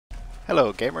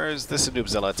Hello gamers, this is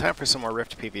Noobzilla. Time for some more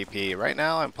Rift PvP. Right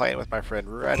now I'm playing with my friend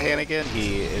Ruadhan again.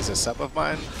 He is a sub of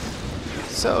mine.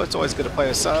 So it's always good to play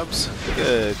with subs.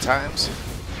 Good times.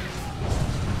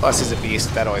 Plus he's a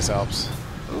beast, that always helps.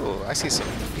 Ooh, I see some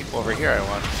people over here I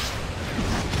want.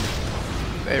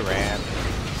 They ran.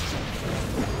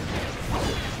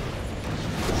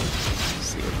 Let's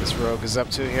see what this rogue is up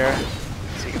to here.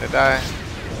 Is he gonna die?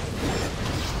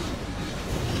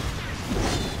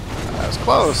 That was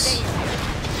close.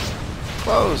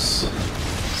 Close.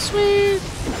 Sweet.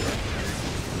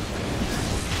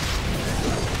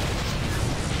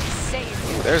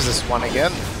 Ooh, there's this one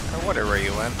again. I wonder where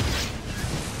you went.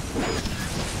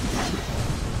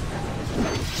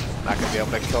 Not gonna be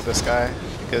able to kill this guy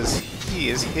because he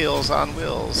is heels on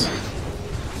wheels.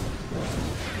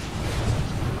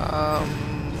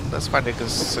 Let's find a good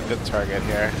target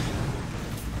here.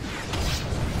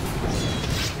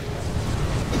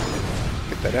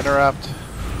 Get that interrupt.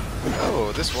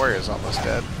 Oh, this warrior's almost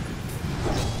dead.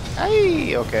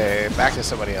 Hey, okay, back to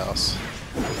somebody else.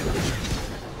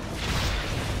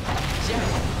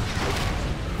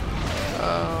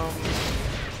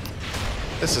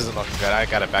 This isn't looking good. I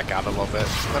gotta back out a little bit.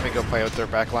 Let me go play with their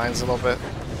back lines a little bit.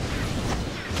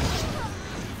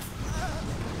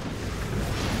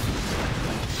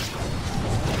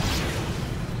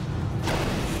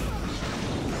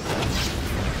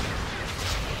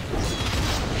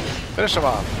 Finish him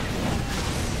off.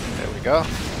 There we go.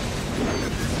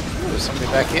 Ooh, somebody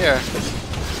back here.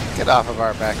 Get off of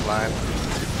our back line.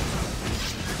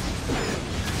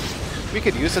 We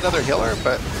could use another healer,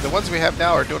 but the ones we have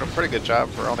now are doing a pretty good job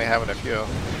for only having a few.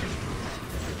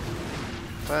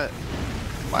 But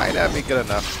might not be good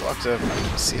enough. We'll have to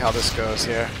see how this goes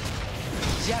here.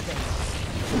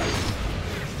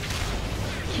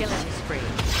 Killing spree.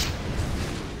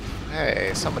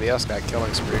 Hey, somebody else got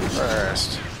killing spree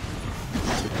first.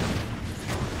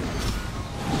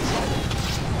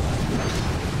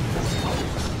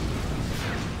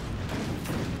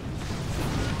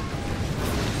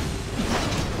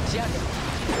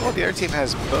 Well, the other team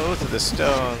has both of the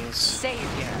stones.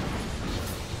 Savior.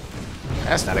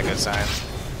 That's not a good sign.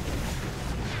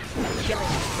 Killing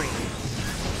spree.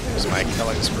 There's my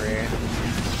killing spree.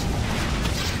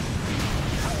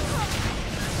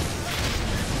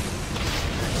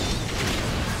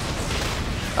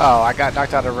 Oh, I got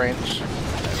knocked out of range.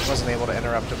 I wasn't able to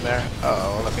interrupt him there.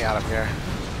 Uh-oh, let me out of here.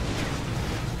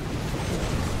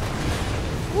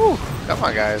 Woo! Come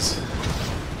on, guys.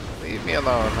 Leave me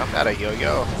alone. I'm not a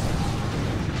yo-yo.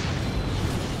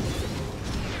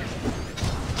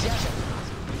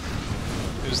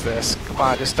 Who's this? Come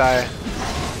on, just die.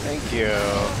 Thank you.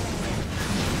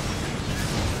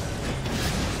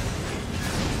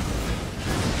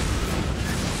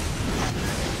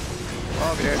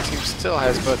 Well, the air team still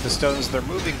has both the stones. They're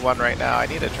moving one right now. I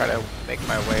need to try to make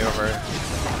my way over.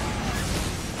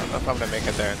 I don't know if I'm going to make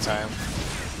it there in time.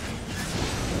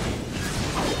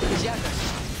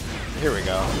 Here we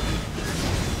go.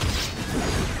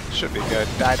 Should be good.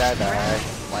 Die, die, die.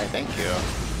 Why, thank you.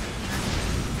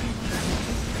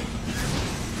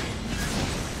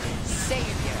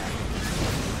 Savior.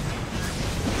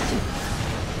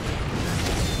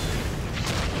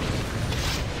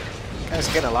 Guy's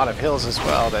getting a lot of hills as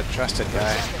well, that trusted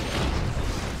guy.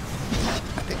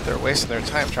 I think they're wasting their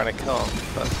time trying to kill him,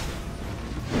 but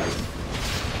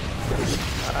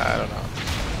I don't know.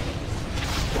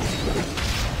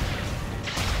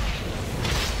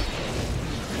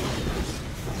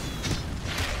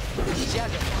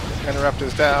 Interrupt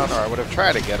is down, or I would have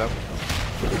tried to get him.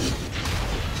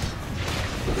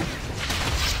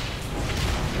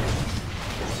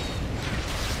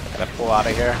 Gotta pull out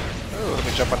of here. Ooh, let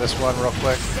me jump on this one real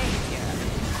quick.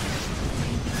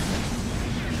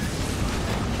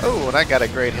 Oh, and I got a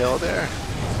great hill there.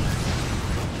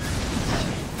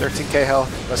 13k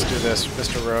health. Let's do this,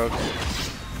 Mr. Rogue.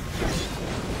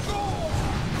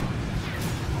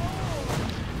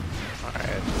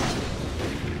 Alright.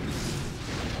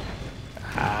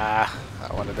 Ah,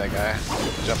 I wanted that guy.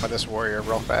 Jump on this warrior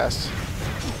real fast.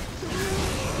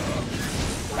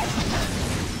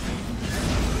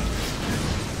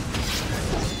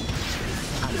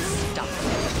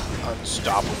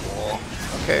 Unstoppable.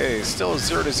 Okay, still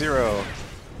 0-0.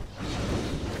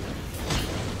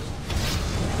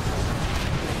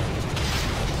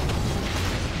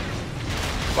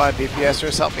 Come on,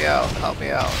 DPSers, help me out. Help me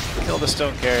out. Kill the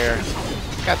stone carrier.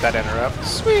 Got that interrupt.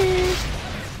 Sweet.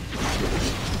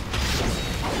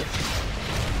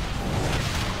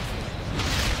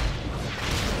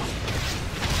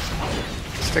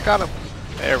 Stick on him.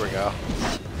 There we go.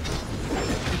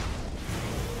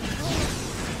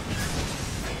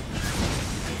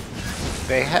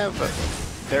 they have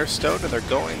their stone and they're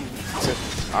going to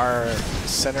our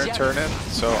center turn-in,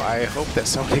 so I hope that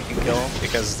somebody can kill him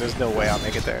because there's no way I'll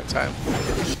make it there in time.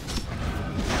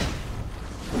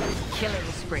 Killing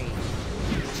spree.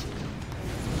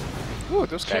 Ooh,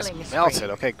 those guys melted.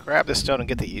 Okay, grab this stone and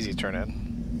get the easy turn-in.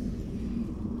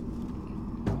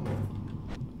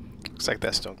 Looks like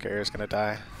that stone carrier is going to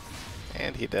die.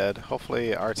 And he did.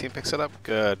 Hopefully our team picks it up.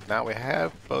 Good. Now we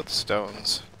have both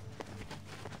stones.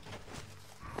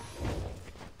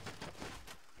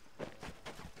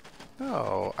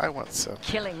 Oh, I want some.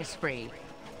 Killing spree.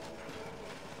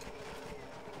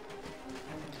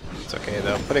 It's okay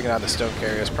though. Putting it on the stone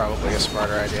carrier is probably a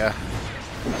smarter idea.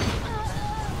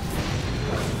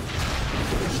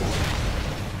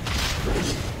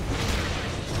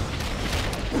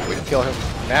 We can kill him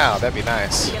now. That'd be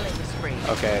nice. Killing spree.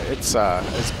 Okay, it's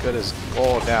as good as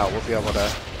gold now. We'll be able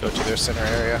to go to their center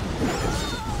area.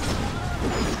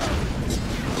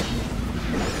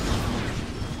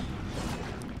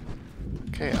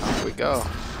 Okay, off we go.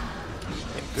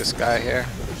 Get this guy here.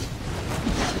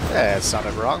 Yeah, it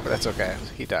sounded wrong, but that's okay.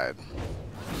 He died.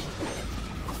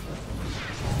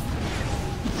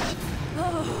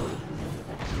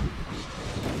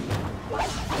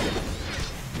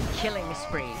 Killing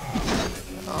spree.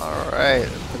 Alright,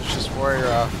 finish this warrior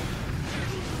off.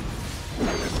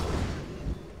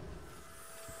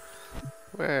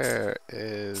 Where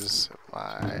is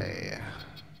my...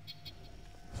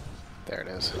 There it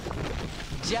is.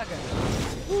 Juggernaut.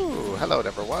 Ooh, hello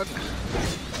everyone.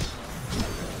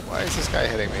 Why is this guy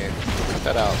hitting me? Cut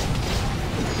that out.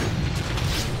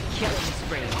 Killing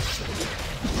spree.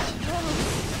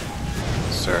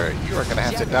 Sir, you are gonna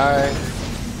have to die,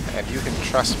 and you can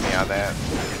trust me on that.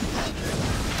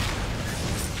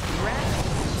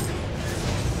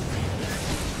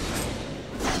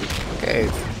 Okay,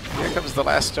 here comes the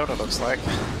last stone, it looks like.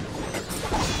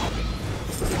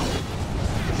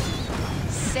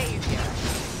 Savior.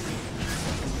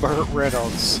 Burt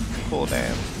Reynolds. Cool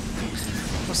name.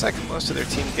 Looks like most of their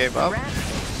team gave up.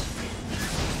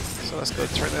 So let's go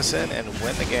turn this in and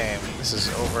win the game. This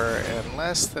is over in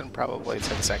less than probably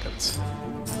 10 seconds.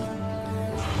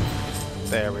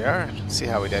 There we are. Let's see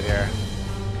how we did here.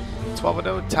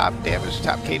 12-0, top damage,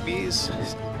 top KBs.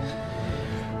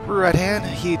 Ruadhan,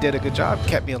 he did a good job,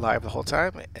 kept me alive the whole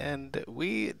time, and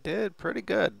we did pretty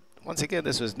good. Once again,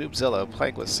 this was Noobzilla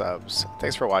playing with subs.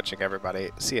 Thanks for watching,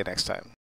 everybody. See you next time.